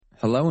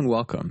Hello and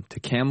welcome to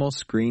Camel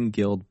Screen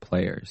Guild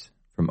Players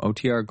from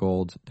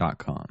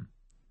OTRGold.com.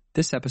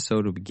 This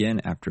episode will begin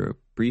after a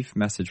brief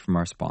message from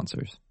our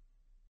sponsors.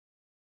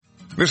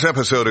 This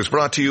episode is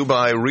brought to you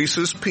by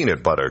Reese's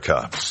Peanut Butter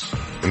Cups.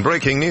 In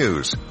breaking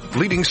news,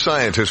 leading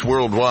scientists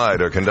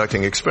worldwide are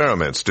conducting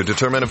experiments to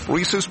determine if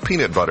Reese's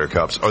Peanut Butter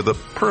Cups are the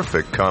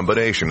perfect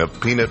combination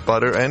of peanut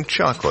butter and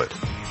chocolate.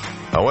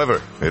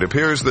 However, it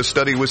appears the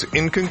study was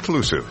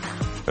inconclusive,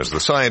 as the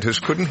scientists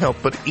couldn't help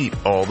but eat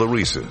all the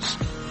Reese's.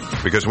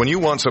 Because when you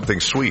want something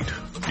sweet,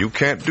 you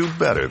can't do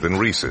better than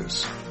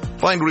Reese's.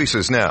 Find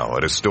Reese's now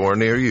at a store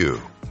near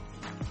you.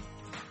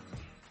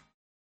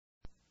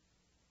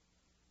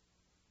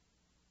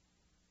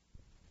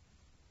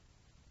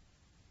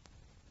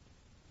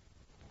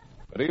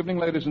 Good evening,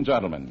 ladies and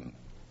gentlemen.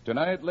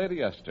 Tonight,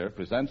 Lady Esther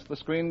presents the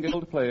Screen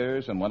Guild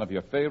Players in one of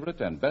your favorite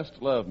and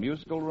best-loved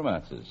musical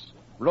romances,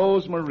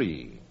 Rose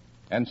Marie,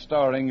 and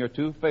starring your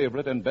two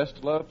favorite and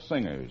best-loved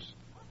singers,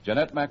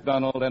 Jeanette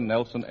MacDonald and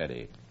Nelson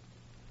Eddy.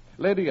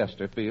 Lady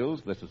Esther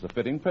feels this is a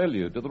fitting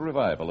prelude to the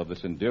revival of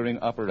this endearing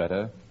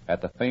operetta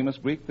at the famous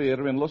Greek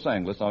Theater in Los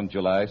Angeles on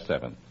July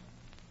 7th.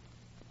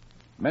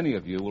 Many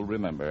of you will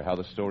remember how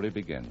the story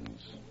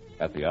begins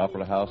at the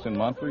Opera House in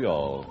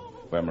Montreal,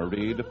 where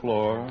Marie de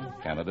Flore,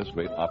 Canada's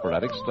great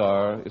operatic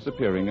star, is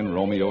appearing in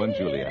Romeo and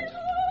Juliet.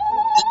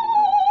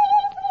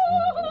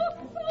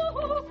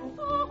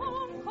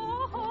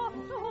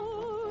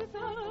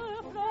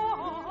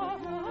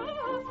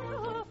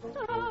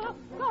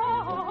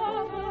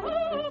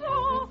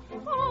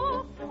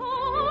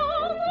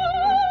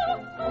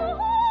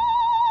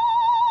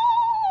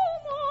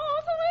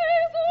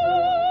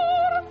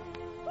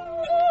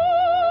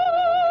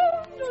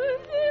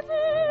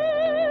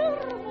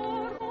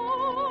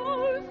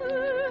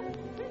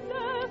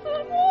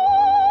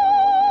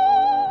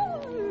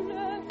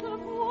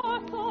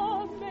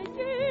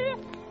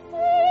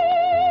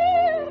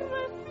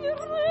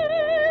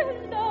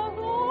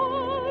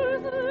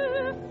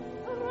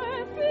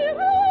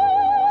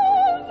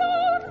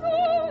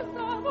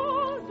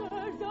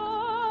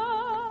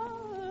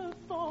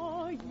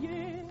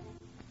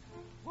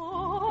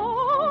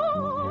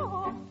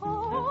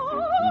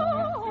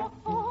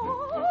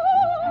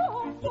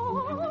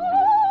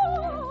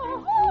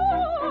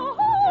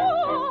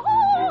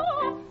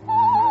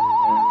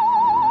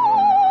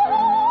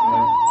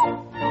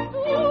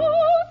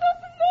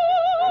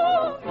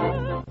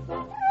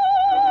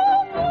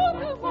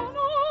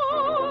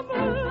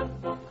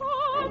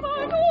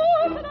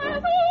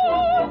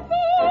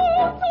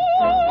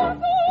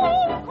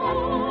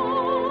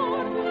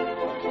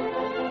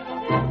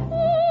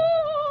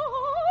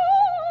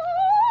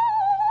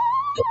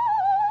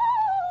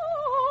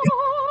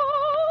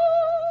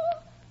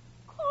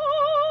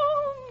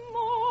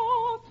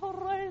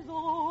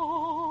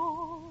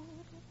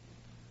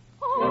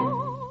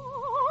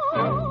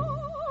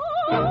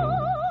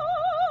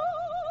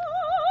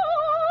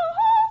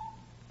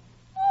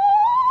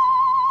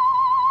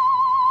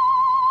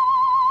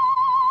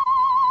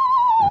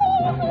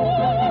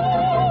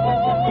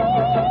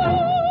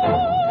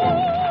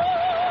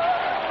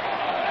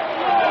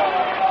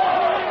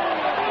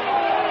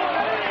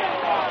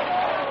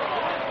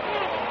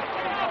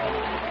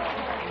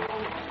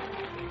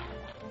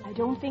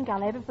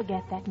 I'll ever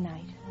forget that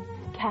night.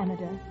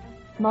 Canada,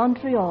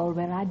 Montreal,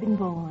 where I'd been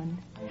born.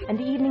 And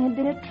the evening had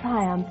been a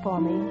triumph for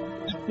me.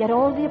 Yet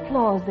all the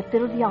applause that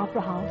filled the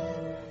opera house,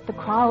 the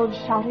crowd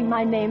shouting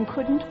my name,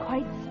 couldn't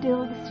quite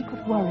still the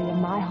secret worry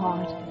in my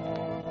heart.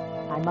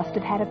 I must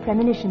have had a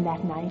premonition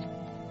that night.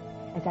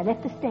 As I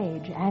left the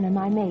stage, Anna,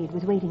 my maid,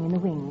 was waiting in the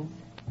wings.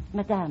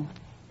 Madame,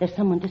 there's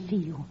someone to see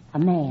you. A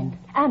man.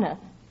 Anna,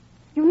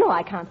 you know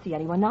I can't see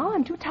anyone now.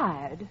 I'm too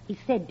tired. He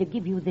said to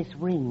give you this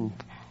ring.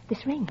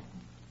 This ring?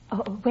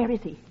 Oh, where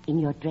is he? In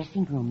your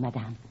dressing room,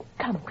 Madame.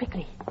 Come,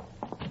 quickly.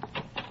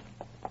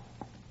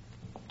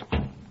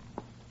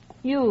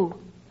 You,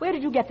 where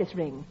did you get this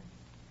ring?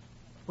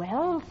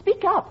 Well,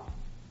 speak up.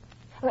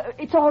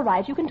 It's all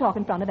right. You can talk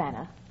in front of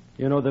Anna.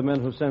 You know the man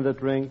who sent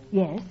that ring?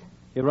 Yes.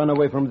 He ran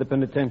away from the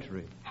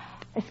penitentiary.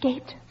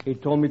 Escaped? He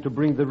told me to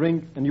bring the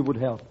ring and you would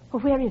help.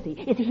 Well, where is he?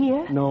 Is he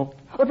here? No.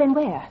 Well, then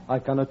where? I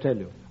cannot tell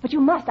you. But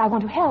you must. I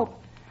want to help.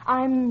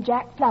 I'm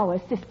Jack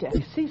Flower's sister.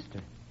 His sister?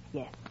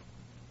 Yes.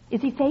 Is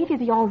he safe? Is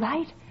he all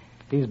right?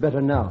 He's better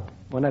now.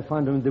 When I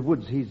found him in the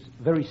woods, he's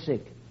very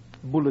sick.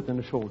 Bullet in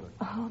the shoulder.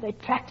 Oh, they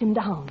tracked him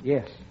down.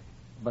 Yes.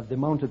 But the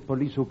mounted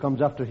police who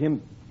comes after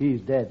him, he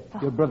is dead.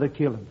 Oh. Your brother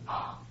killed him.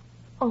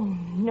 Oh,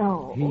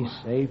 no. He's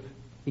safe.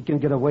 He can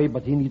get away,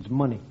 but he needs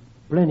money.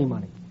 Plenty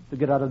money to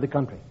get out of the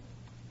country.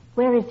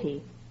 Where is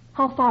he?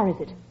 How far is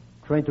it?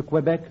 Train to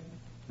Quebec,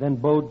 then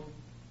boat,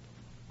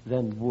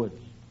 then woods.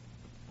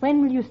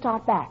 When will you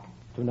start back?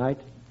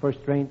 Tonight,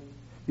 first train.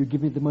 You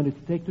give me the money to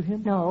take to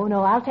him? No,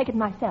 I'll take it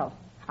myself.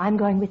 I'm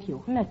going with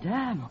you.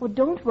 Madame. Oh,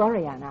 don't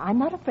worry, Anna. I'm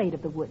not afraid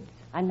of the woods.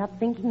 I'm not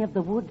thinking of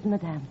the woods,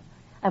 Madame.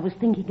 I was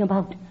thinking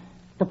about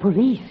the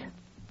police.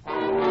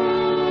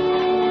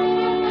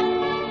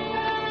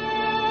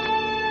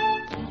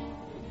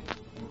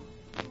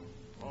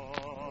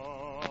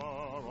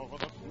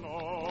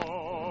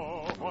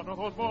 know what are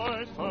those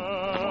voices?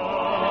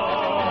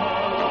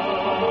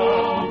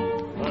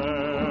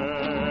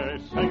 They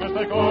sing as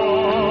they go,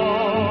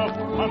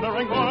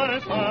 thundering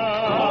voices.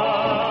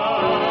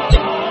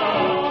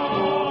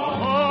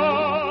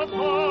 Up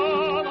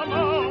on the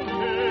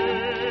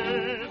mountains,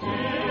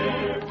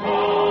 here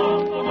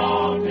comes the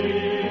mountains.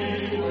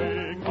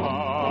 Here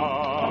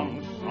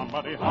comes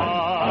somebody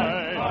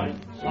high,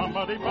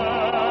 somebody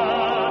bad.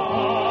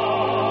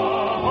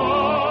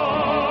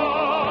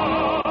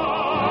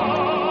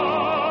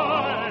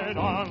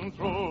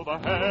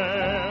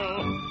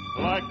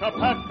 A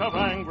pack of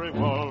angry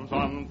wolves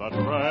on the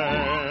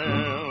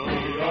trail.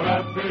 We are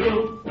after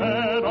you,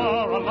 dead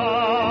or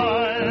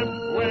alive.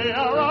 We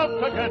are out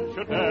to get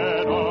you,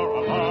 dead or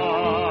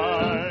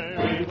alive.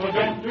 We will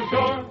get you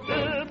sure.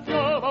 If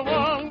you're the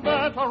one,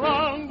 better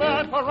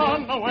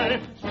run away.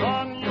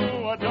 Son,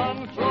 you are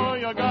done. Throw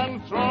your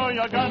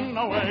gun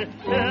away.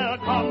 Here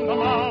come the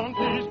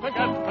Mounties to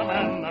get the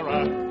men they're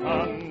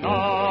after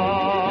now.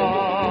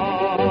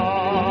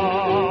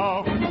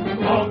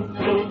 Come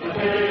through the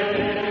hill.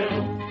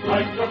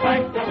 Like the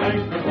bank of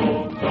angry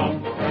wolves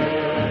on the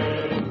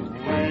trail.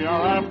 We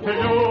are after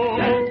you,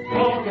 dead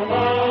or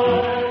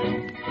alive.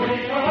 We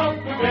are out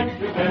to get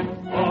you, dead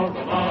or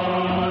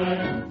alive.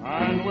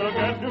 And we'll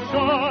get you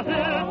sure if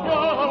you're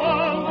the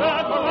one.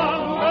 Better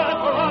run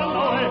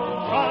away.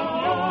 Son,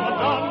 you are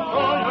done.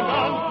 Throw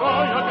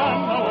your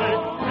gun away.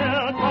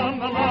 Here come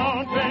the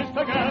Mounties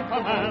to get the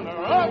man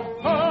up.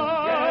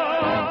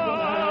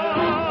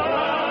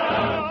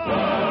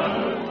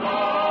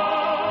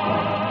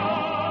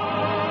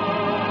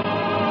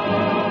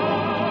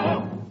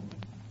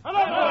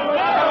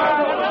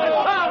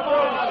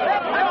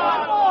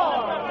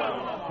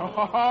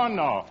 Oh,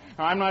 no.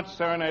 I'm not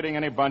serenading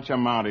any bunch of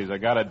Mounties. I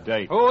got a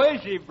date. Who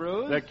is she,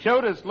 Bruce? The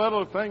cutest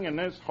little thing in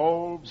this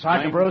whole...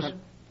 Sergeant Bruce?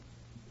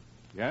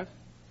 Yes?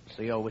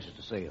 CO wishes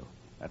to see you.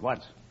 At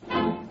once.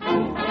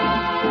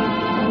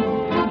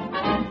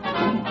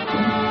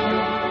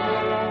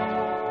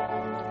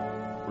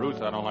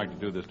 Bruce, I don't like to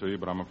do this to you,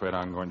 but I'm afraid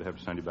I'm going to have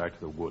to send you back to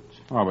the woods.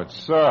 Oh, but,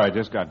 sir, I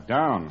just got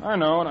down. I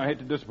know, and I hate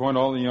to disappoint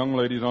all the young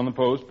ladies on the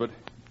post, but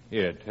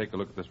here, take a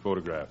look at this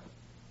photograph.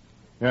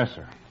 Yes,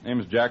 sir. Name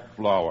is Jack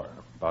Flower.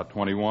 About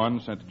 21,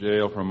 sent to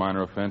jail for a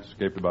minor offense,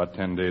 escaped about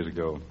 10 days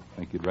ago.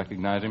 Think you'd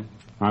recognize him?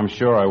 I'm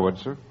sure I would,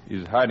 sir.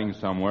 He's hiding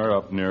somewhere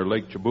up near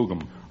Lake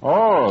Cheboogam.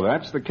 Oh,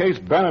 that's the case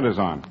Bennett is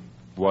on.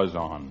 Was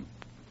on.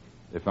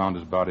 They found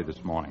his body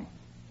this morning.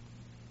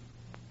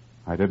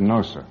 I didn't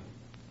know, sir.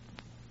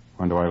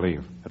 When do I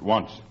leave? At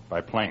once,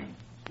 by plane.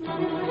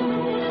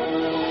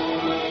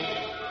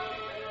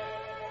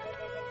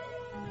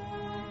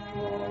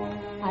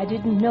 I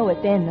didn't know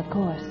it then, of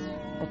course.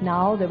 But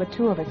now there were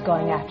two of us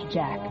going after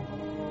Jack.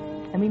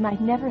 And we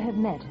might never have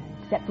met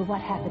except for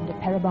what happened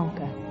at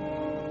Parabonka.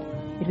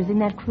 It was in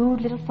that crude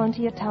little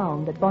frontier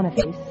town that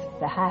Boniface,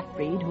 the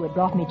half-breed who had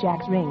brought me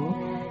Jack's ring,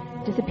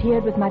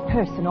 disappeared with my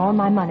purse and all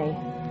my money.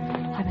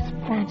 I was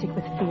frantic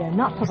with fear,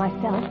 not for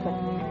myself,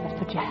 but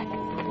for Jack.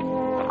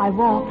 I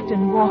walked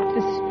and walked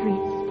the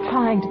streets,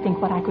 trying to think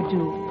what I could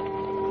do.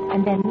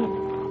 And then,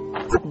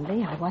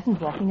 suddenly, I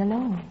wasn't walking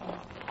alone.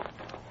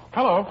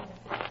 Hello.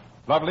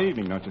 Lovely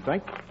evening, don't you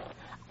think?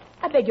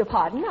 I beg your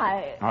pardon,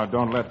 Now,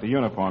 don't let the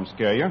uniform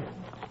scare you.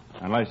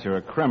 Unless you're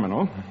a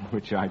criminal,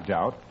 which I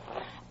doubt.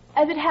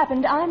 As it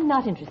happened, I'm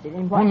not interested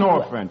in what no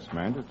offense,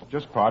 man. It's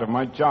just part of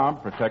my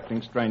job,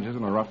 protecting strangers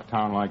in a rough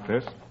town like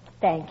this.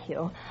 Thank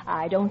you.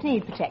 I don't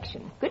need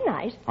protection. Good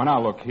night. Oh,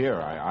 now, look here.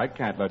 I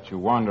can't let you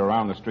wander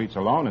around the streets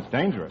alone. It's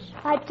dangerous.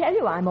 I tell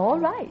you, I'm all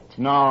right.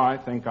 No, I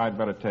think I'd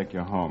better take you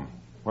home.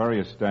 Where are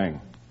you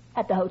staying?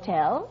 At the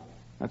hotel.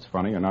 That's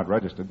funny. You're not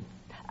registered.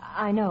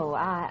 I know.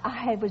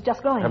 I was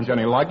just going Haven't you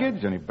any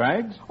luggage? Any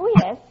bags?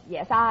 Oh,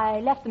 yes. I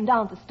left them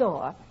down at the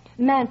store.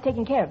 The man's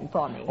taking care of them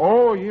for me.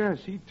 Oh, yes,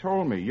 he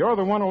told me. You're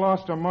the one who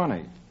lost her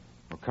money.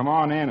 Well, come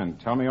on in and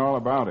tell me all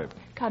about it.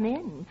 Come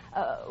in?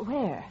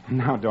 Where?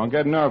 Now, don't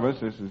get nervous.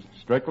 This is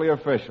strictly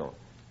official.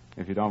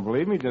 If you don't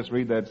believe me, just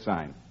read that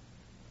sign.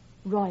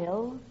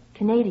 Royal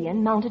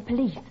Canadian Mounted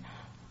Police.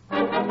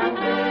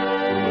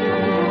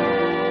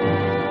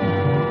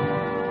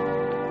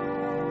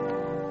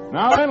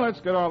 Now then, let's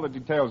get all the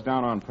details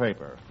down on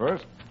paper.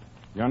 First,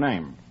 your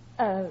name.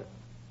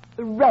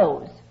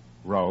 Rose.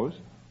 Rose?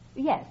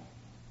 Yes.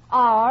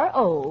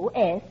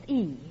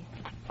 R-O-S-E.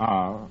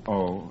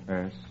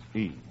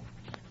 R-O-S-E.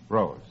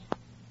 Rose.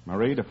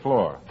 Marie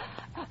DeFleur.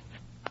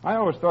 I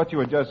always thought you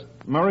were just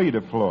Marie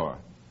DeFleur.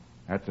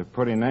 That's a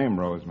pretty name,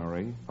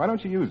 Rosemary. Why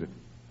don't you use it?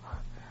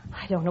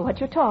 I don't know what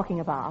you're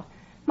talking about.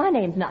 My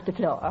name's not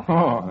DeFleur.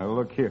 Oh, now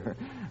look here.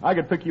 I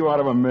could pick you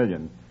out of a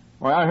million.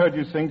 Why, I heard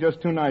you sing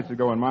just 2 nights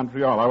ago in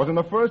Montreal. I was in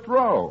the first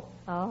row.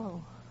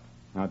 Oh.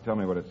 Now tell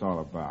me what it's all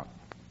about.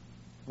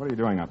 What are you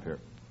doing up here?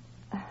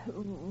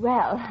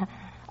 Well,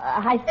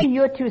 I see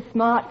you're too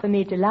smart for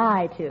me to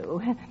lie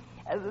to.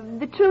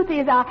 The truth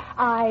is,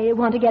 I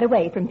want to get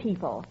away from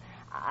people.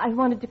 I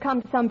wanted to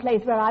come to some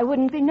place where I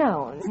wouldn't be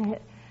known.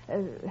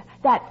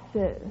 That's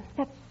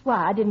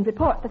why I didn't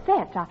report the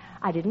theft.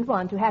 I didn't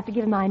want to have to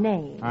give my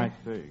name. I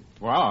see.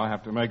 Well, I'll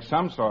have to make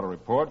some sort of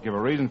report, give a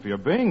reason for your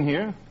being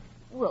here.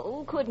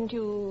 Well, couldn't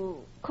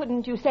you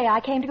say I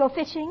came to go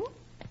fishing?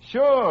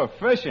 Sure,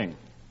 fishing.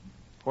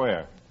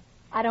 Where?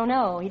 I don't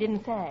know. He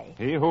didn't say.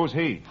 He? Who's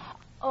he?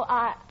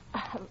 Oh,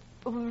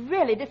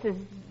 really, this is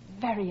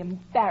very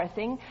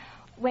embarrassing.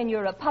 When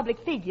you're a public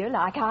figure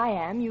like I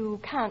am, you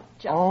can't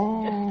just...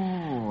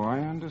 Oh, I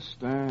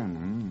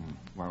understand.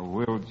 Well,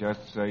 we'll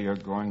just say you're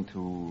going to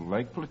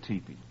Lake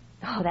Platipi.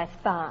 Oh, that's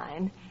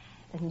fine.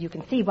 And you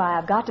can see why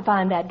I've got to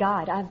find that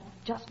guide. I've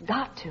just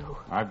got to.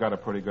 I've got a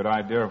pretty good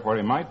idea of where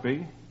he might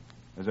be.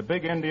 There's a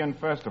big Indian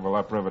festival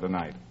upriver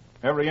tonight.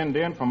 Every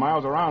Indian for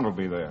miles around will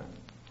be there.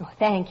 Oh,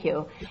 thank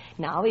you.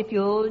 Now, if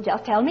you'll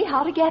just tell me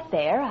how to get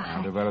there,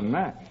 I'll do better than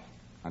that.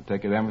 I'll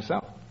take you there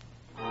myself.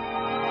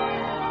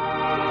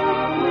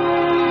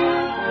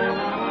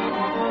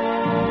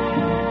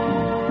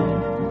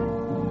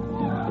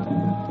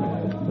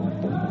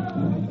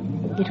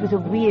 It was a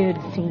weird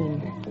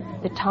scene.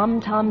 The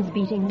tom-toms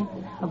beating,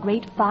 a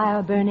great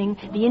fire burning,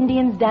 the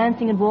Indians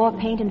dancing in war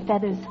paint and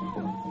feathers.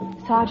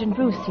 Sergeant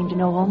Bruce seemed to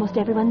know almost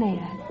everyone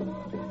there.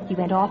 He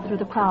went off through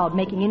the crowd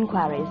making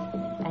inquiries,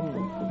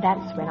 and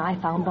that's when I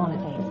found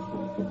Boniface.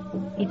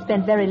 He'd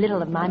spent very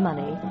little of my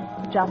money,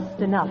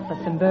 just enough for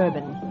some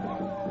bourbon.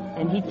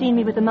 And he'd seen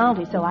me with the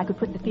Mountie so I could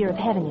put the fear of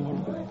heaven in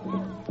him.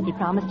 He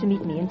promised to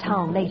meet me in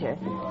town later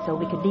so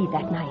we could leave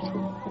that night.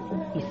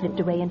 He slipped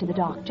away into the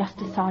dock just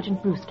as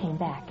Sergeant Bruce came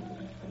back.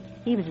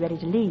 He was ready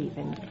to leave,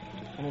 and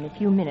in a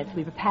few minutes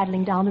we were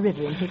paddling down the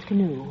river in his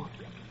canoe.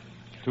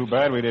 Too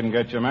bad we didn't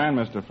get your man,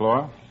 Mr.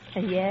 Flora.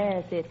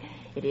 Yes, it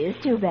is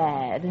too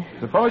bad.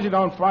 Suppose you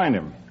don't find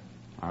him.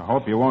 I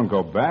hope you won't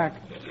go back.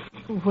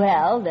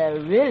 Well, there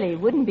really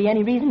wouldn't be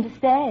any reason to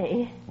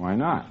stay. Why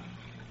not?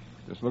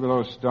 Just look at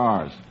those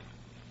stars,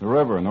 the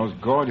river, and those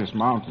gorgeous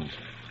mountains.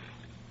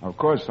 Of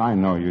course, I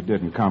know you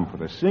didn't come for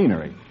the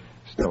scenery.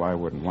 Still, I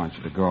wouldn't want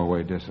you to go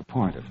away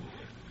disappointed.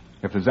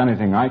 If there's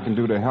anything I can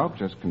do to help,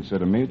 just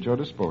consider me at your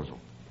disposal.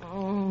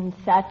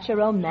 Such a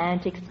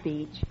romantic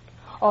speech.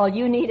 All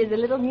you need is a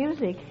little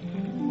music.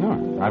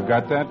 No, I've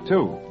got that,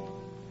 too.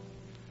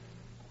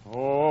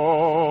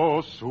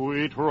 Oh,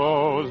 sweet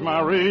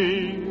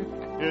Rosemary,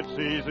 it's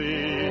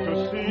easy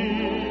to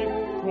see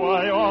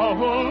why all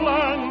who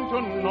learn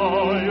to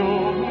know you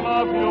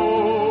love you.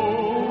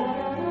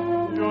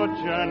 You're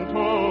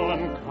gentle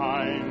and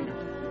kind,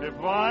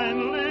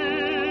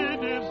 divinely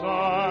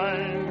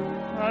designed,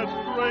 as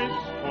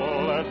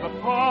graceful as the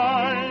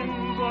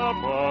pines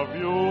above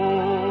you.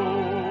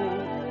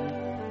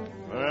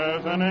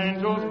 There's an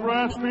angel's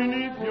breath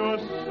beneath your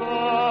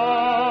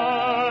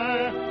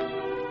sigh.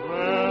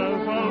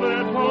 There's a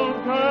little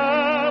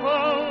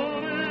devil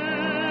in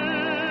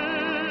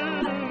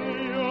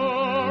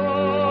your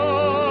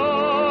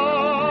eye.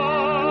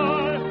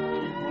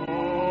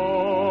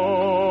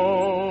 Oh,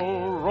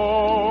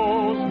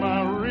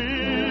 Rosemary,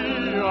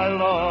 I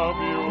love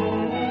you.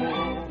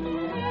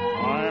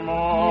 I'm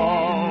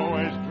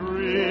always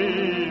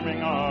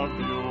dreaming of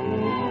you.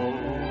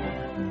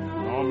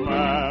 No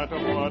matter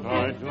what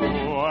I do,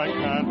 I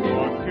can't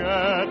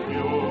forget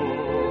you.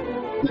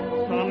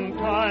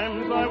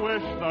 Sometimes I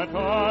wish that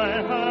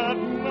I had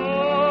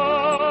never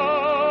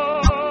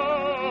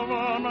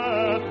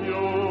met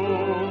you.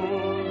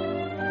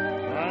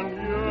 And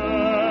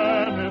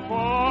yet if I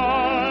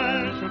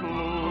should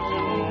lose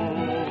you,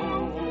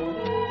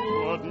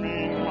 would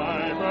mean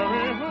my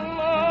very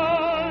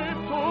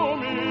life to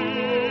me.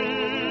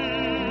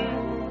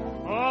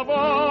 Of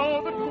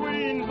all the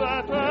queens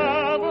that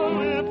ever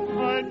lived,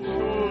 I'd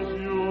choose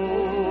you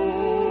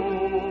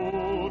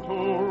to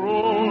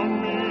rule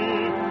me,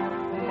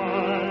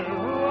 my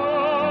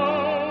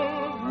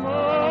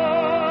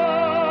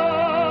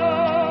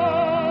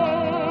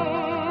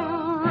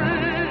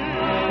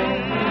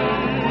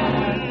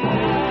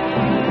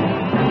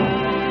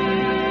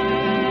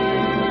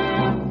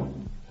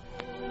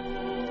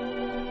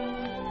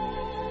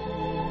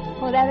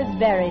Oh, that is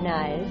very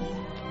nice.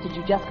 Did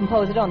you just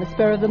compose it on the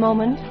spur of the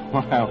moment?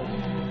 Well,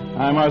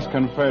 I must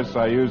confess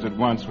I used it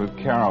once with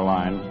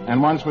Caroline,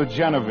 and once with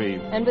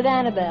Genevieve. And with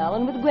Annabelle,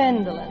 and with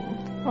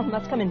Gwendolyn. Oh, it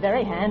must come in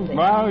very handy.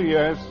 Well,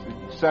 yes,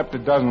 except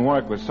it doesn't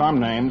work with some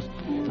names.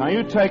 Now,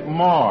 you take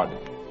Maud.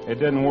 It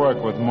didn't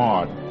work with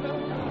Maud.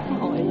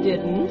 Oh, it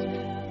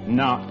didn't.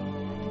 No.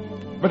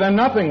 But then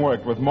nothing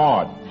worked with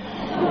Maud.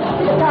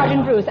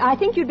 Sergeant Bruce, I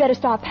think you'd better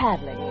start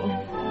paddling.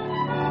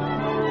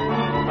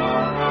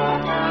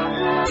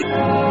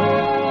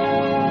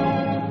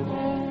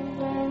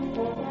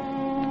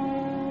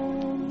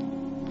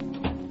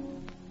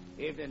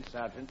 Evening,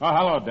 Sergeant. Oh,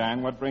 hello,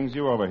 Dan. What brings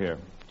you over here?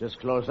 Just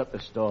closed up the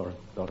store.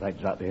 Thought I'd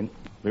drop in.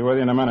 Be with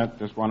you in a minute.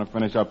 Just want to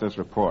finish up this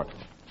report.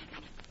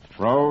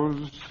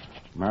 Rose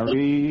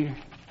Marie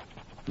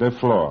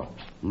DeFleur.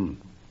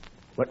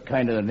 What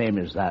kind of a name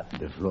is that,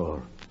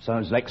 DeFleur?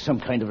 Sounds like some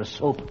kind of a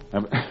soap.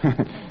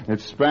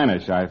 It's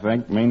Spanish, I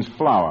think. Means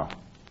flower.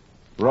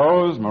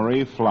 Rose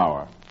Marie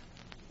Flower.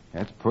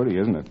 That's pretty,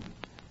 isn't it?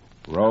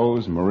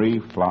 Rose Marie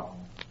Flower.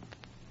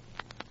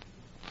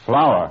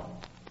 Flower.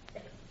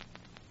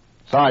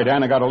 Sorry,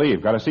 Dan, I gotta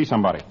leave. Gotta see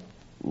somebody.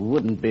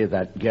 Wouldn't be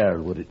that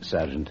girl, would it,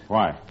 Sergeant?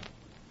 Why?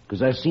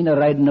 Because I seen her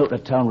riding out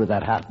of town with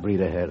that half-breed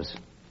of hers.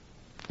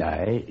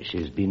 Aye,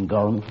 she's been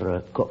gone for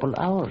a couple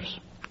hours.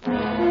 The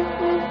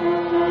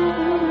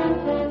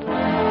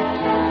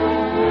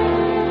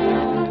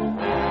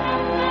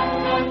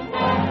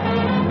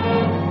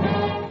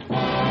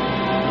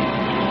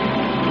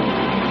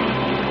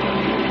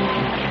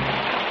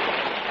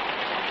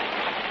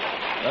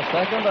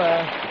second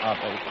act of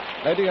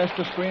the Lady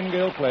Esther Screen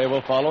Guild play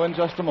will follow in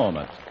just a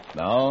moment.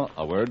 Now,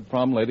 a word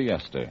from Lady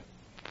Esther.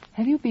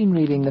 Have you been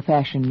reading the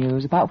fashion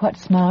news about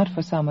what's smart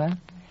for summer?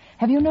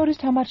 Have you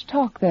noticed how much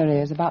talk there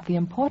is about the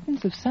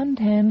importance of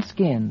suntanned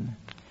skin?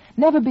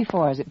 Never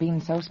before has it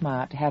been so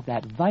smart to have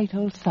that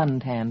vital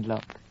suntanned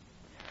look.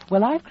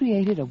 Well, I've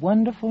created a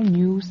wonderful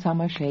new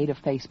summer shade of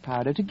face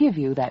powder to give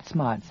you that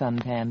smart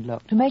suntanned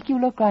look, to make you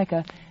look like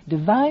a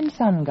divine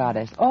sun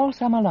goddess all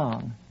summer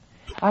long.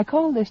 I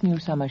call this new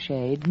summer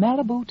shade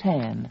Malibu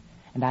Tan,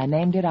 and I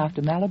named it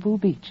after Malibu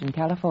Beach in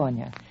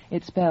California.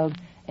 It's spelled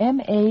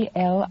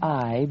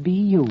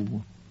M-A-L-I-B-U.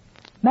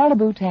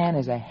 Malibu Tan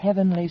is a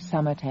heavenly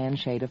summer tan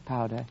shade of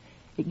powder.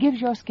 It gives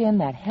your skin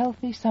that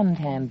healthy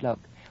suntanned look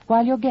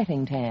while you're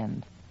getting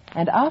tanned.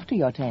 And after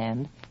you're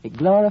tanned, it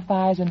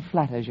glorifies and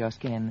flatters your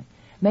skin,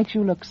 makes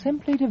you look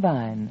simply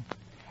divine.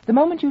 The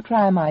moment you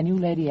try my new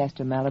Lady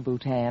Esther Malibu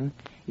Tan,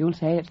 you'll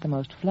say it's the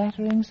most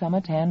flattering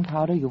summer tan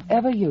powder you've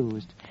ever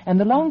used. And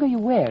the longer you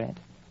wear it,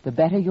 the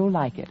better you'll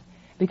like it,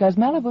 because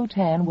Malibu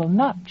Tan will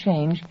not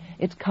change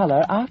its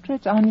color after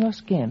it's on your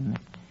skin.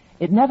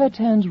 It never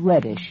turns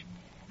reddish,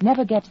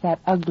 never gets that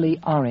ugly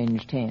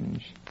orange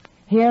tinge.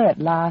 Here at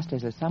last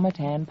is a summer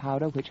tan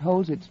powder which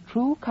holds its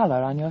true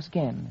color on your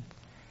skin.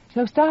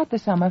 So start the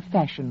summer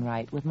fashion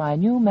right with my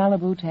new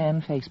Malibu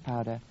Tan face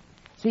powder.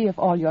 See if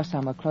all your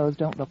summer clothes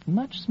don't look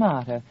much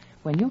smarter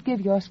when you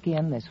give your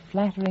skin this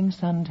flattering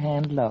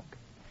suntanned look.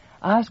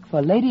 Ask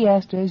for Lady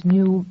Esther's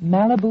new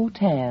Malibu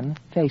Tan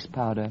face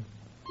powder.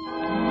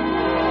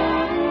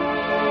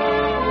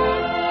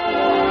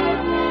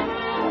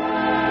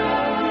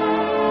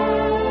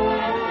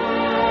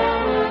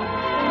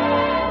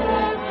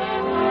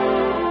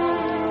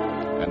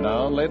 And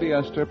now, Lady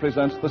Esther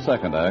presents the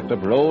second act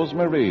of Rose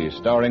Marie,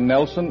 starring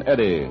Nelson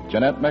Eddy,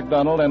 Jeanette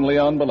MacDonald, and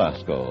Leon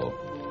Belasco.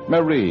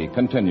 Marie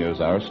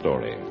continues our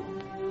story.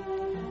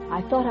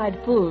 I thought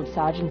I'd fooled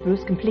Sergeant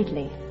Bruce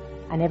completely.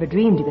 I never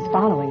dreamed he was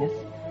following us,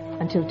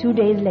 until 2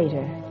 days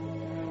later.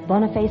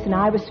 Boniface and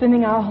I were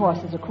swimming our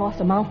horses across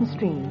a mountain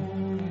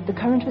stream. The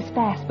current was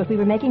fast, but we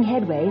were making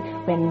headway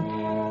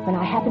when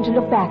I happened to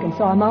look back and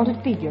saw a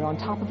mounted figure on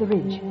top of the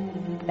ridge.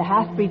 The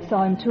half-breed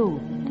saw him too,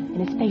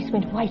 and his face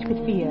went white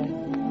with fear.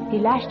 He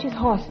lashed his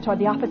horse toward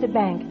the opposite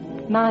bank.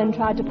 Mine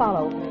tried to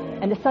follow,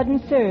 and a sudden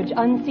surge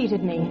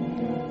unseated me.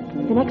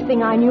 The next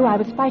thing I knew, I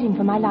was fighting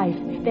for my life.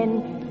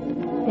 Then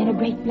a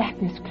great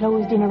blackness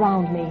closed in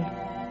around me.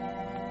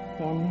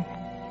 Then,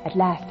 at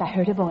last, I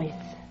heard a voice.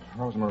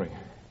 Rosemary.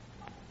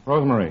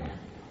 Rosemary.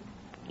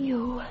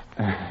 You?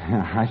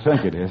 I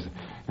think it is.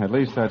 At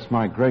least that's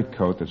my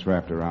greatcoat that's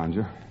wrapped around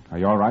you. Are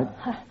you all right?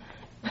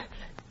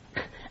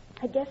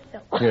 I guess so.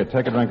 Here,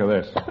 take a drink of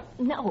this.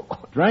 No.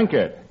 Drink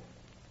it.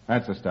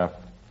 That's the stuff.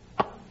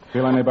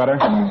 Feel any better?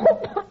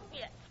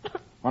 Yes.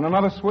 Want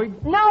another sweet?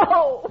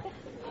 No!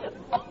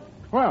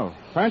 Well,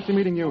 fancy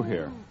meeting you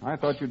here. I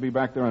thought you'd be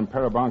back there in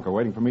Parabanca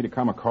waiting for me to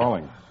come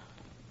a-calling.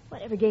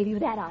 Whatever gave you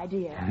that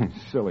idea?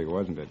 Silly,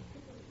 wasn't it?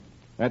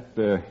 That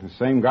the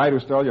same guy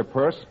who stole your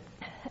purse?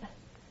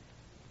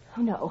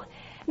 Oh, no.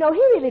 No, he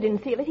really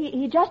didn't steal it.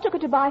 He just took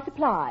it to buy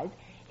supplies.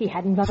 He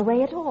hadn't run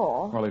away at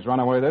all. Well, he's run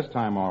away this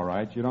time, all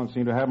right. You don't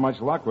seem to have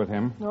much luck with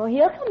him. Oh,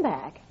 he'll come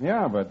back.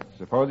 Yeah, but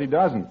suppose he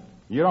doesn't.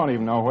 You don't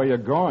even know where you're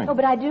going. Oh,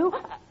 but I do.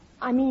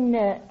 I mean,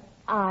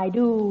 I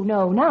do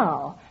know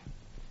now.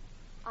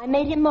 I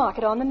made him mark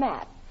it on the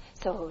map.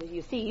 So,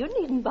 you see, you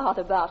needn't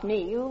bother about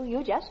me.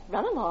 You just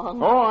run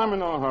along. Oh, I'm in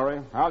no hurry.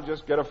 I'll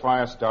just get a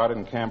fire started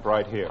and camp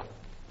right here.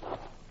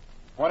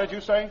 What did you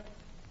say?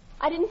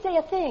 I didn't say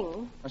a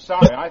thing.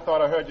 Sorry, I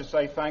thought I heard you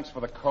say thanks for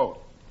the coat.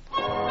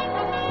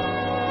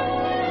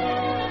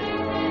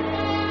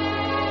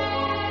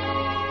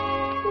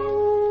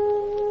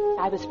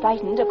 I was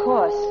frightened, of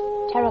course,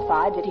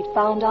 terrified that he'd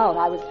found out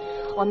I was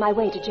on my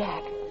way to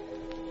Jack.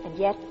 And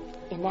yet,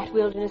 in that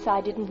wilderness,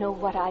 I didn't know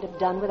what I'd have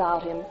done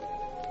without him.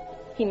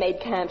 He made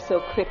camp so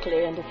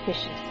quickly and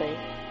efficiently.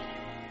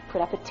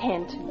 Put up a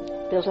tent,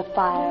 built a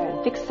fire,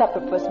 and fixed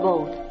supper for us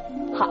both.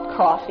 Hot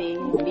coffee,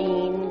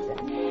 beans,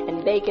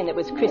 and bacon that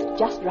was crisp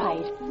just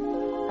right.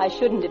 I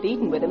shouldn't have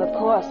eaten with him, of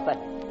course, but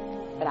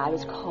I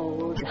was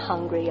cold and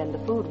hungry, and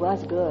the food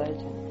was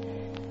good.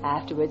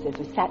 Afterwards, as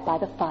we sat by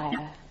the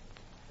fire...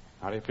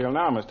 How do you feel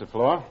now, Mr.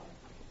 Floor?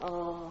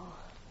 Oh,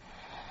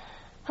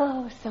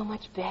 so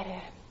much better.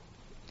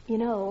 You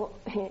know,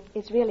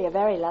 it's really a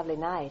very lovely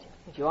night,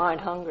 if you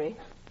aren't hungry.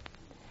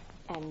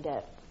 And,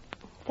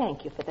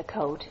 thank you for the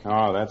coat.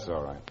 Oh, that's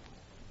all right.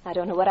 I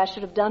don't know what I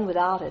should have done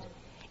without it.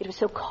 It was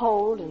so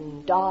cold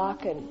and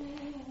dark and...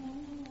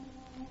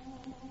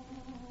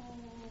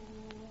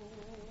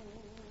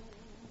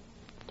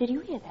 Did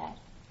you hear that?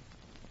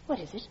 What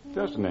is it?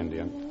 Just an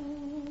Indian.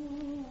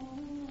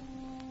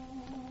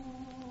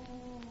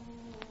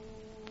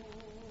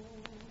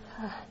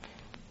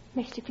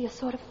 Makes you feel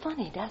sort of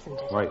funny, doesn't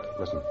it? Wait,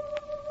 listen.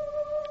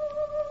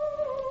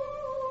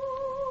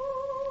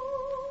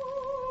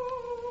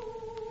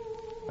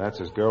 That's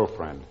his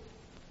girlfriend.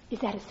 Is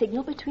that a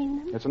signal between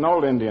them? It's an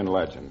old Indian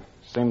legend.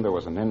 Seemed there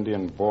was an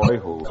Indian boy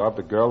who loved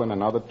a girl in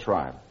another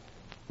tribe.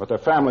 But their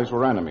families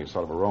were enemies,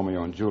 sort of a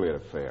Romeo and Juliet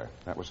affair.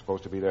 That was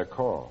supposed to be their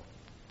call.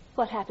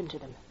 What happened to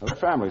them? Well, their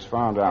families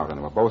found out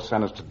and were both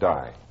sentenced to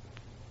die.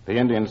 The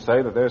Indians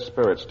say that their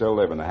spirits still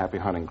live in the happy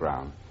hunting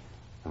ground.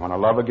 And when a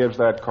lover gives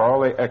that call,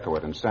 they echo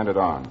it and send it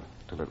on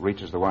till it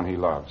reaches the one he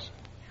loves.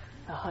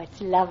 Oh,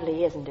 it's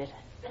lovely, isn't it?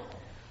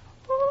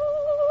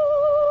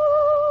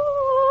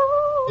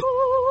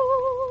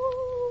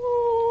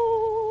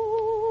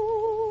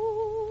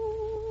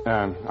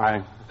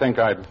 I think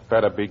I'd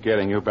better be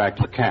getting you back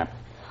to camp.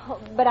 Oh,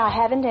 but I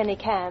haven't any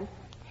camp.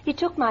 He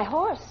took my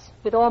horse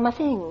with all my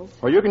things.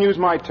 Well, you can use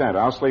my tent.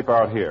 I'll sleep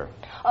out here.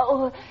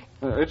 Oh,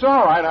 It's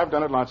all right. I've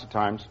done it lots of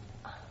times.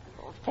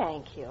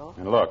 thank you.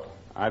 And look,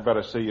 I'd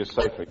better see you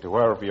safely to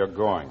wherever you're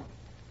going.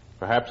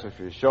 Perhaps if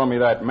you show me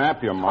that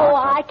map you marked... Oh,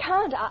 I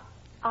can't.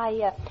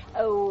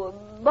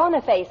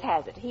 Boniface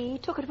has it. He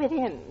took it with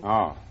him.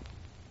 Oh.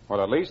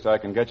 Well, at least I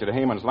can get you to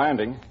Heman's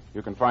Landing.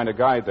 You can find a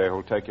guide there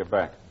who'll take you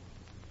back.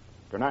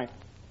 Good night.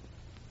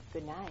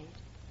 Good night.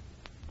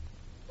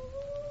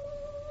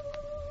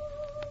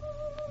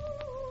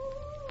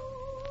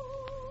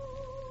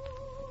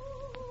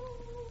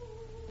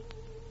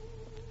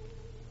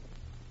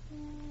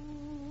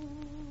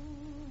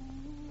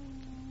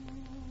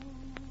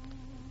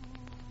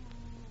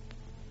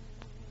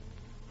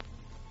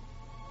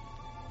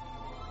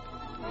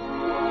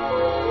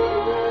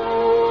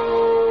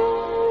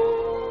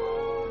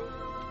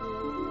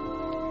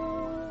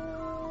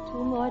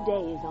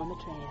 Days on the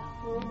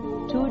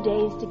trail. 2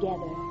 days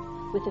together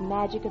with the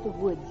magic of the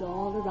woods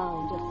all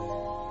around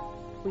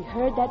us. We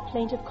heard that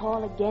plaintive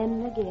call again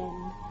and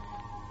again,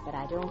 but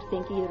I don't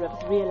think either of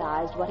us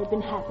realized what had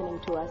been happening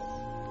to us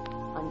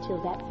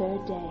until that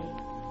third day,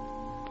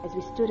 as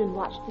we stood and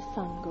watched the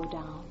sun go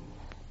down.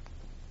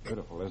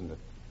 Beautiful, isn't it?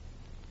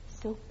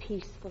 So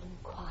peaceful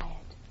and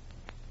quiet.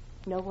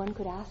 No one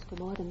could ask for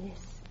more than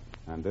this.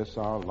 And this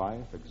our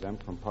life,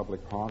 exempt from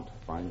public haunt,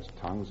 finds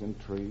tongues in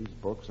trees,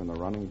 books in the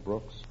running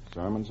brooks,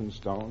 sermons in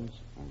stones,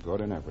 and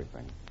good in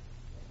everything.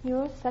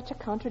 You're such a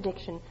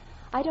contradiction.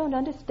 I don't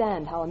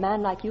understand how a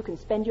man like you can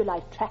spend your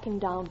life tracking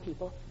down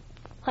people,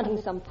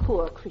 hunting some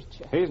poor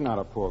creature. He's not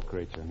a poor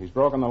creature. He's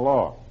broken the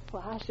law.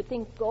 Well, I should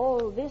think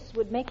all this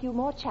would make you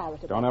more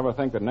charitable. Don't ever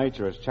think that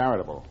nature is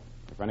charitable.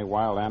 If any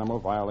wild animal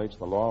violates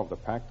the law of the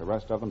pack, the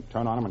rest of them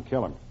turn on him and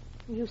kill him.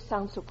 You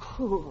sound so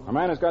cruel. A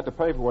man has got to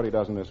pay for what he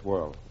does in this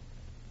world.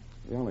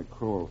 The only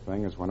cruel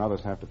thing is when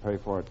others have to pay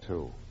for it,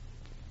 too.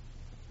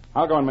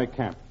 I'll go and make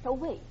camp. Oh,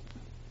 wait.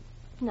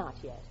 Not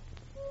yet.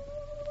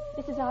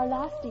 This is our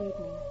last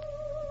evening.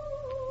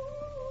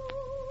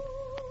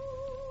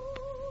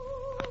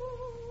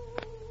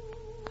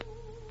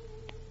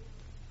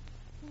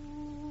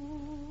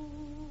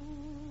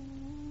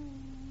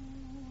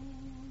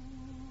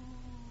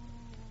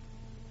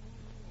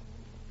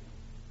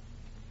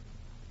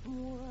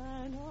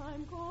 When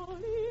I'm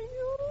calling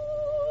you,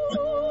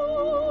 will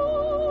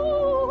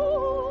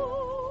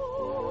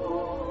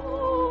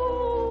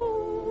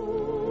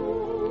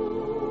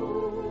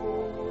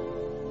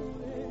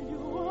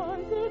you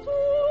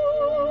answer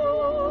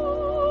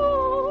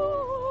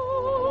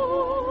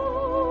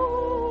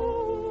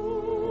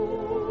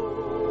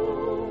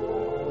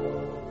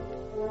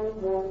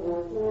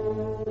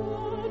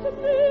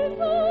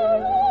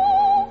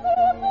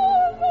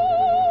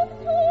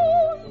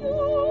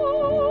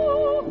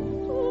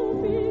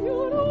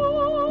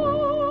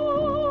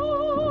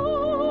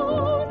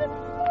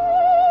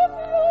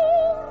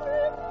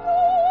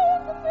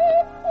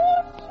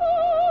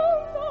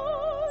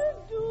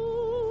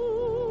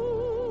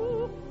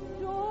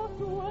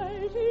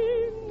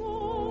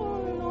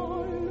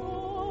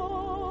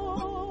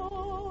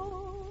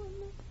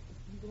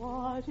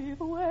But if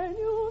when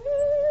you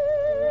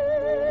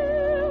hear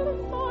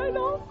my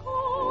love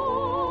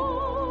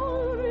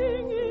call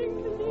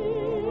ringing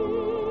clear,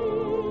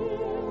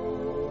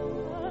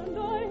 and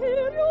I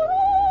hear your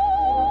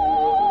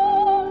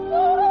arms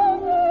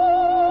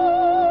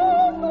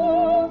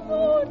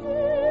so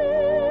near,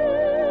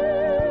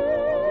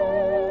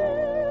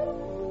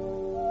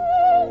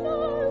 then I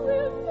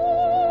will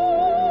know.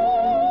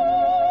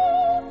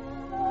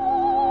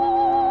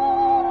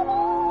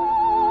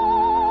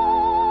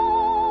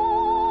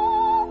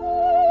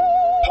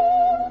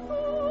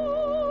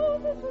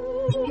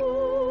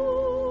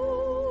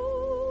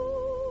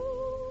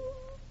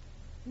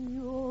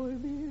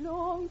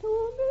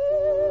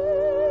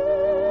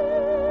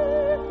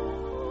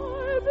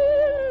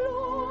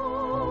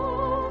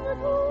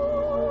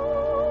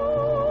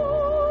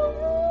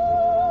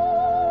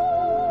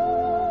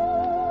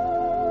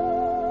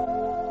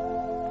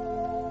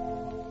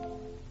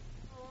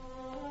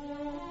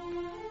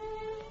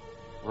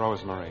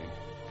 Rosemary.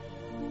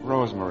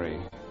 Rosemary.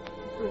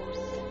 Bruce,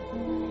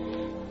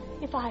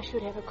 if I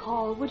should ever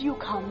call, would you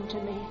come to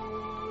me?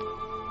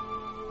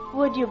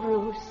 Would you,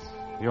 Bruce?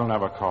 You'll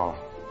never call.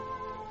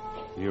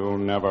 You'll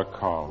never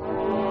call.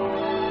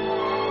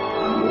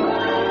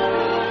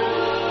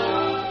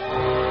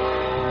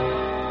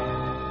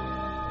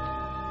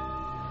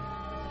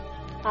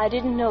 I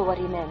didn't know what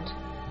he meant.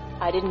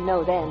 I didn't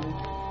know then.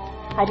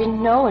 I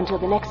didn't know until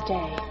the next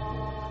day,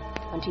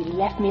 until he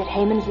left me at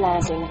Hayman's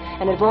Landing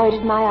and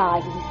avoided my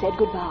eyes as he said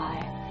goodbye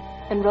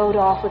and rode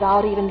off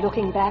without even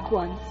looking back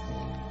once.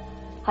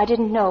 I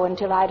didn't know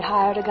until I'd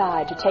hired a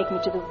guide to take me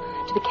to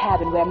the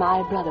cabin where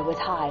my brother was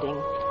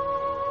hiding.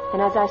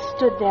 And as I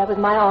stood there with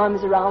my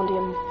arms around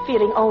him,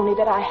 feeling only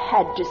that I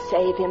had to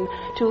save him,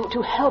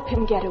 to help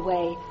him get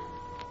away,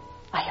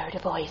 I heard a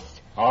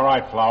voice. All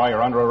right, Flower,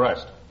 you're under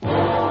arrest.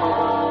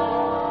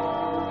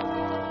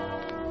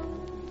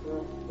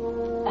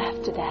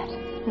 After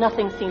that,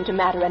 nothing seemed to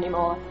matter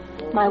anymore.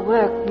 My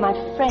work, my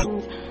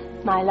friends,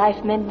 my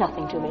life meant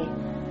nothing to me.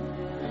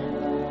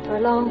 For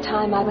a long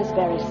time, I was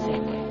very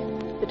sick.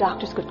 The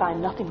doctors could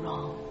find nothing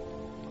wrong.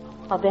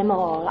 Of them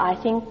all, I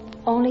think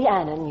only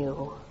Anna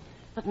knew.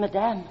 But,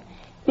 Madame,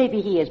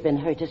 maybe he has been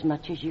hurt as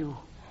much as you.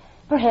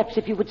 Perhaps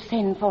if you would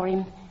send for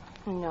him.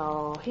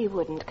 No, he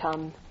wouldn't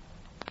come.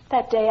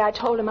 That day I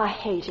told him I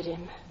hated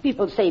him.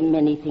 People say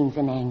many things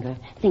in anger,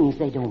 things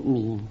they don't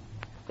mean.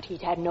 But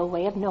he'd had no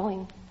way of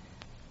knowing.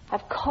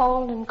 I've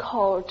called and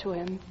called to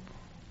him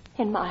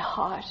in my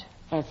heart.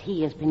 As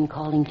he has been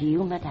calling to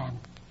you, Madame.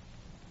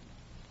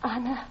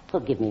 Anna.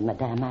 Forgive me,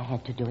 Madame, I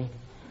had to do it.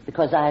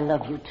 Because I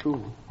love you,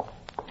 too.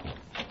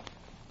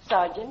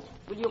 Sergeant,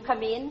 will you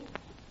come in?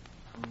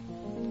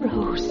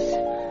 Bruce.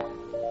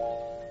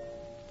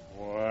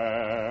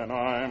 When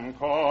I'm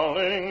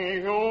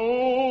calling you,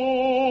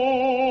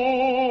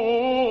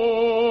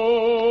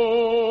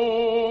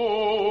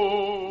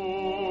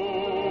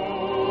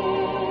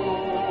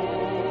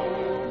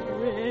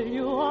 will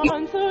you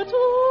answer to?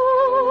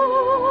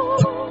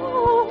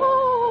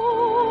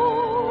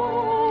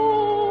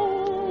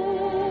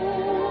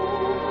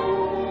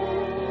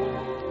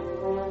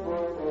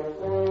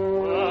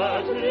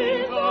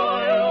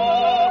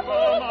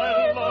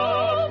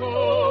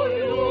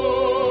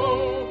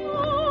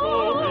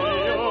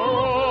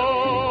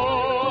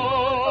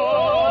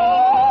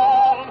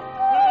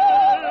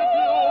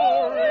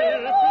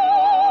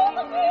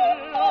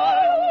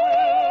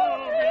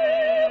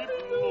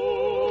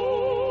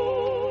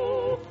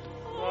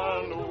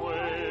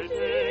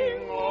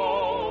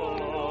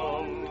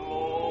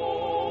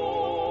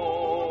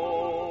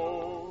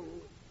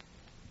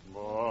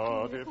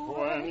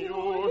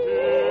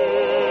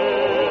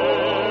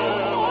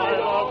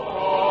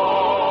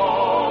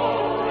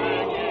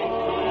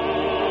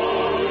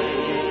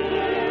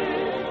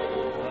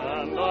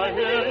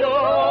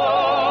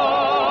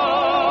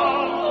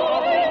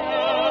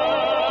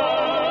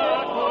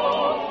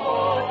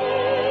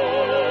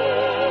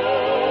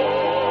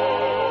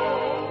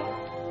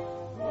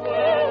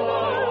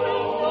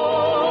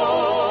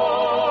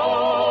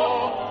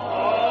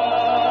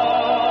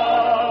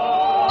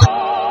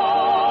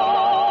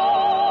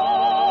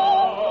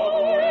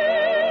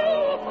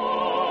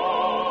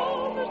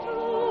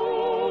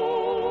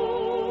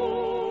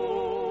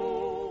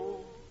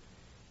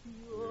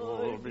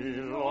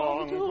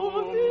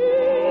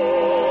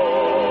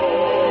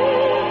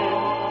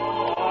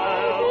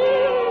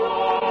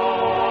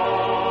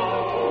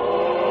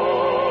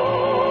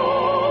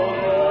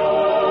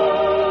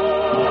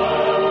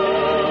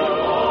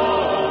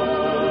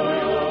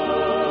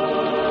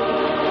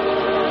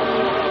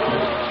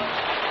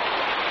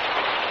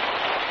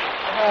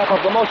 Of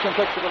the Motion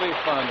Picture Relief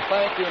Fund,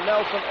 thank you,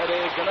 Nelson Eddy,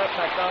 Jeanette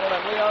MacDonald,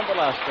 and Leon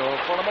Velasco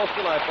for a most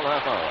delightful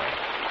half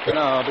hour.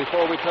 Now,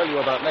 before we tell you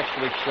about next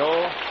week's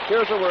show,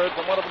 here's a word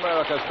from one of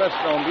America's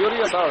best-known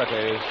beauty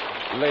authorities,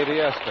 Lady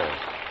Esther.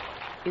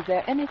 Is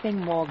there anything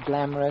more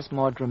glamorous,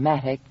 more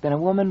dramatic than a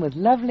woman with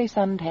lovely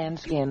suntan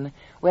skin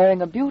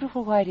wearing a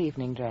beautiful white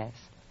evening dress?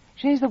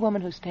 She's the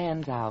woman who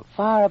stands out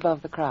far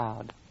above the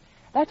crowd.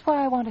 That's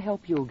why I want to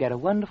help you get a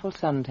wonderful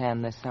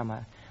suntan this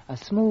summer. A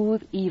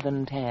smooth,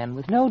 even tan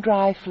with no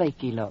dry,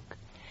 flaky look.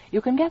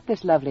 You can get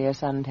this lovelier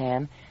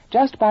suntan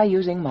just by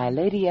using my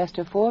Lady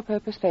Esther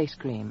four-purpose face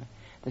cream,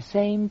 the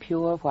same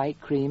pure white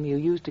cream you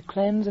use to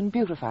cleanse and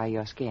beautify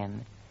your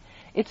skin.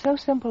 It's so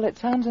simple it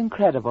sounds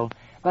incredible,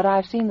 but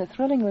I've seen the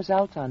thrilling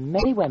results on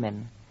many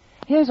women.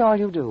 Here's all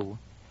you do.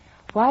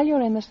 While you're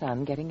in the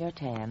sun getting your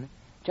tan,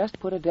 just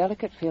put a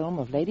delicate film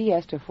of Lady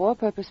Esther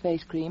four-purpose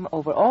face cream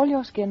over all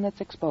your skin that's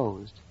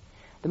exposed.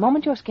 The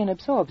moment your skin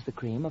absorbs the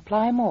cream,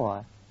 apply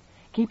more.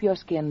 Keep your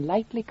skin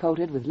lightly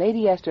coated with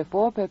Lady Esther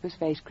four-purpose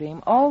face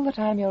cream all the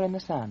time you're in the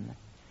sun.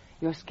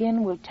 Your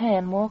skin will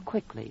tan more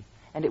quickly,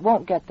 and it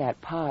won't get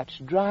that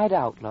parched,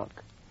 dried-out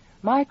look.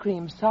 My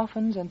cream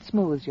softens and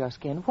smooths your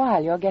skin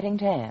while you're getting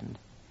tanned.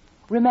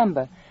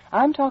 Remember,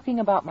 I'm talking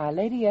about my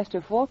Lady Esther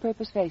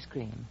four-purpose face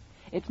cream.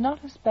 It's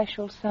not a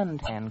special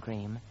suntan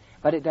cream,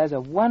 but it does a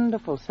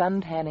wonderful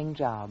sun-tanning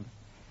job.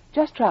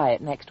 Just try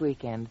it next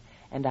weekend,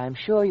 and I'm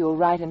sure you'll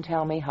write and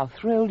tell me how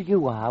thrilled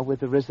you are with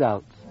the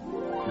results.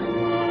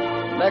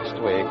 Next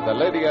week, the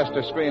Lady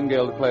Esther Screen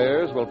Guild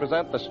players will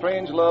present The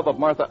Strange Love of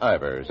Martha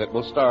Ivers. It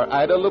will star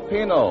Ida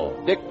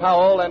Lupino, Dick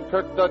Powell, and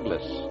Kirk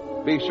Douglas.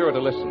 Be sure to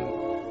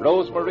listen.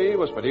 Rosemarie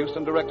was produced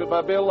and directed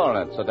by Bill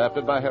Lawrence,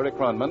 adapted by Harry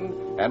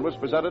Cronman, and was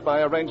presented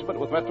by arrangement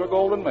with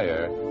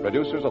Metro-Goldwyn-Mayer,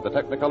 producers of the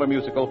Technicolor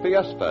musical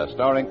Fiesta,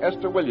 starring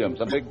Esther Williams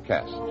and big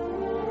cast.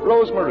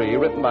 Rosemarie,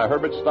 written by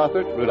Herbert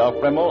Stothert, Rudolph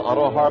Bremmel,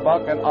 Otto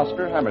Harbach, and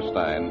Oscar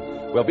Hammerstein,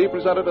 will be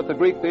presented at the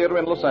Greek Theater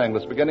in Los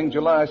Angeles beginning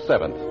July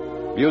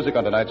 7th. Music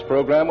on tonight's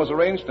program was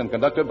arranged and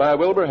conducted by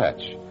Wilbur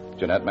Hatch.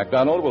 Jeanette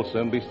MacDonald will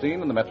soon be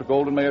seen in the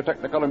Metro-Goldwyn-Mayer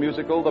Technicolor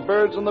musical The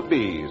Birds and the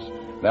Bees.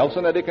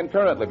 Nelson Eddy can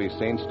currently be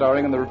seen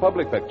starring in the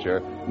Republic picture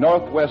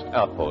Northwest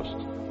Outpost.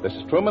 This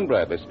is Truman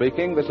Bradley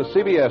speaking. This is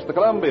CBS, the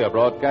Columbia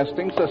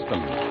Broadcasting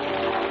System.